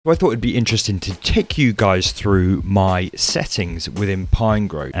So I thought it'd be interesting to take you guys through my settings within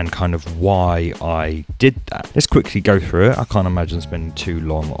Pinegrow and kind of why I did that. Let's quickly go through it. I can't imagine spending too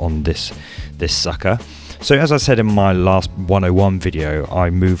long on this sucker. So as I said in my last 101 video,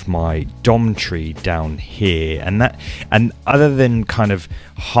 I moved my DOM tree down here, and other than kind of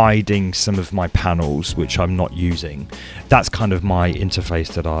hiding some of my panels, which I'm not using, that's kind of my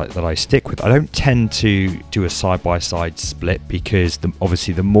interface that I stick with. I don't tend to do a side-by-side split because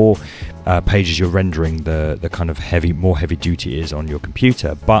obviously the more pages you're rendering, the kind of more heavy duty is on your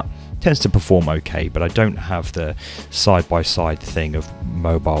computer, but tends to perform okay. But I don't have the side-by-side thing of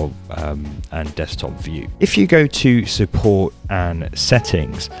mobile and desktop view. If you go to support and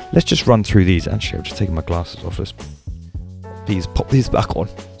settings, let's just run through these. Actually, I'm just taking my glasses off. Let's pop these back on.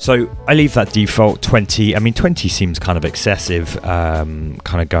 So I leave that default 20. I mean, 20 seems kind of excessive, kind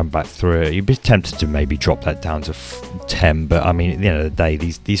of going back through it. You'd be tempted to maybe drop that down to 10, but I mean, at the end of the day,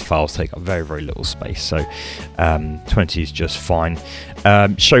 these files take up very, very little space, so 20 is just fine.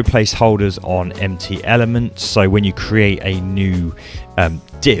 Show placeholders on empty elements, so when you create a new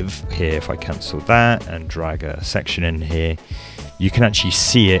div here, if I cancel that and drag a section in here, you can actually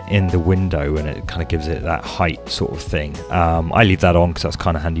see it in the window, and it kind of gives it that height sort of thing. I leave that on because that's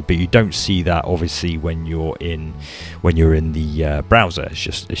kind of handy, but you don't see that obviously when you're in the browser.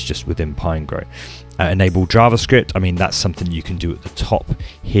 It's just within Pinegrow. Enable JavaScript. I mean, that's something you can do at the top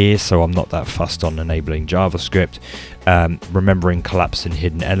here, so I'm not that fussed on enabling JavaScript. Remembering collapsing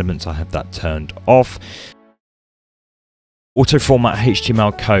hidden elements, I have that turned off. Auto format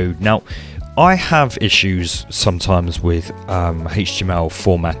HTML code. Now, I have issues sometimes with HTML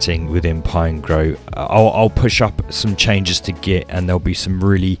formatting within Pinegrow. I'll push up some changes to Git, and there'll be some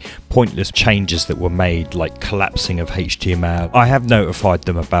really pointless changes that were made, like collapsing of HTML. I have notified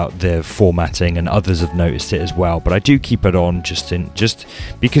them about the formatting, and others have noticed it as well, but I do keep it on just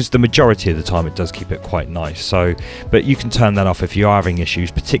because the majority of the time it does keep it quite nice. So, but you can turn that off if you are having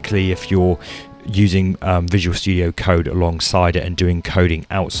issues, particularly if you're using Visual Studio Code alongside it and doing coding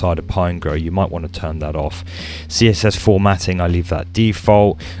outside of Pinegrow. You might want to turn that off. CSS formatting, I leave that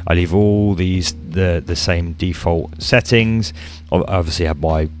default. I leave all these the same default settings. Obviously I have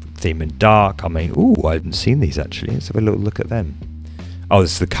my theme in dark. I mean, ooh, I haven't seen these actually. Let's have a little look at them. Oh,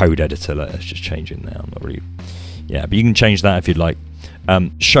 this is the code editor. Let's just change it now. I'm not really, yeah, but you can change that if you'd like.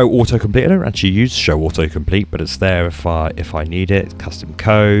 Show autocomplete. I don't actually use show autocomplete, but it's there if I need it. Custom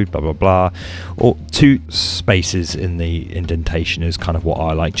code, blah blah blah. Or 2 spaces in the indentation is kind of what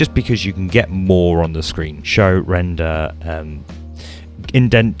I like, just because you can get more on the screen. Show, render,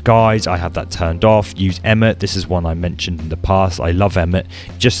 indent guides, I have that turned off. Use Emmet. This is one I mentioned in the past. I love Emmet.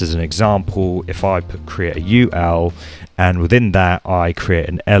 Just as an example, if I create a UL, and within that I create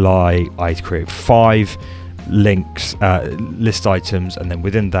an LI, I create 5 links, list items, and then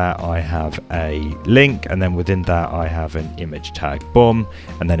within that I have a link, and then within that I have an image tag. Boom,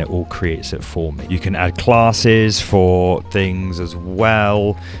 and then it all creates it for me. You can add classes for things as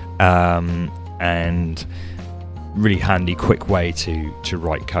well, and really handy, quick way to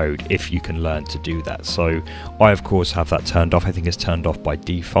write code if you can learn to do that. So I of course have that turned off. I think it's turned off by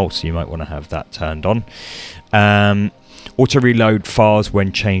default, so you might want to have that turned on. Auto reload files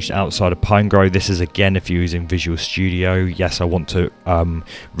when changed outside of Pinegrow. This is again if you're using Visual Studio. Yes, I want to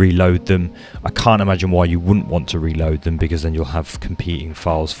reload them. I can't imagine why you wouldn't want to reload them, because then you'll have competing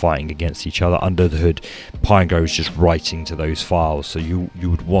files fighting against each other. Under the hood, Pinegrow is just writing to those files, so you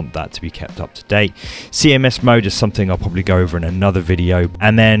would want that to be kept up to date. Cms Mode is something I'll probably go over in another video.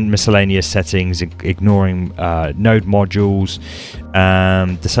 And then miscellaneous settings, ignoring node modules,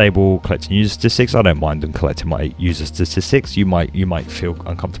 disable collecting user statistics. I don't mind them collecting my user statistics. You might feel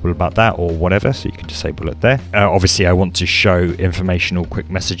uncomfortable about that or whatever, so you can disable it there. Obviously I want to show informational quick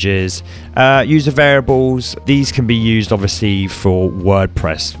messages. User variables, these can be used obviously for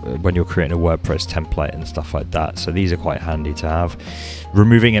WordPress when you're creating a WordPress template and stuff like that, so these are quite handy to have.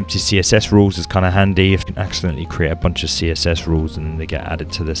 Removing empty CSS rules is kind of handy. If you can accidentally create a bunch of CSS rules and then they get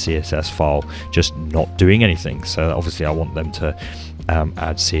added to the CSS file just not doing anything, so obviously I want them to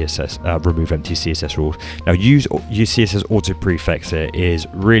add CSS, remove empty CSS rules. Now use CSS auto prefixer is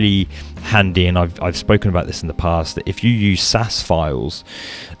really handy, and I've spoken about this in the past, that if you use Sass files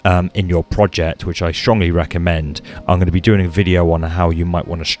in your project, which I strongly recommend, I'm going to be doing a video on how you might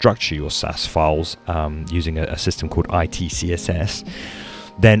want to structure your Sass files using a system called ITCSS.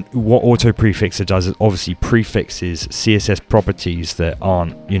 then what auto prefixer does is obviously prefixes CSS properties that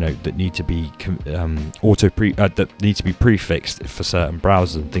aren't, that need to be that need to be prefixed for certain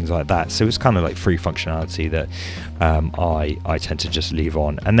browsers and things like that. So it's kind of like free functionality that I tend to just leave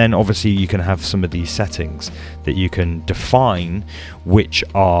on. And then obviously you can have some of these settings that you can define which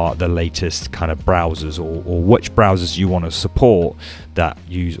are the latest kind of browsers, or which browsers you want to support that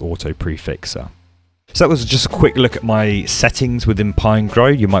use auto prefixer. So that was just a quick look at my settings within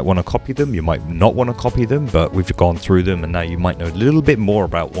Pinegrow. You might want to copy them, you might not want to copy them, but we've gone through them and now you might know a little bit more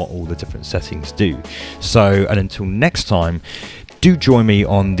about what all the different settings do. So, and until next time, do join me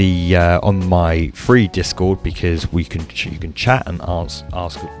on the on my free Discord, because you can chat and ask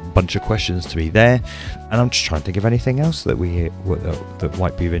a bunch of questions to me there. And I'm just trying to think of anything else that that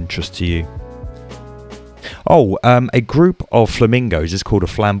might be of interest to you. Oh, a group of flamingos is called a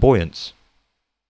flamboyance.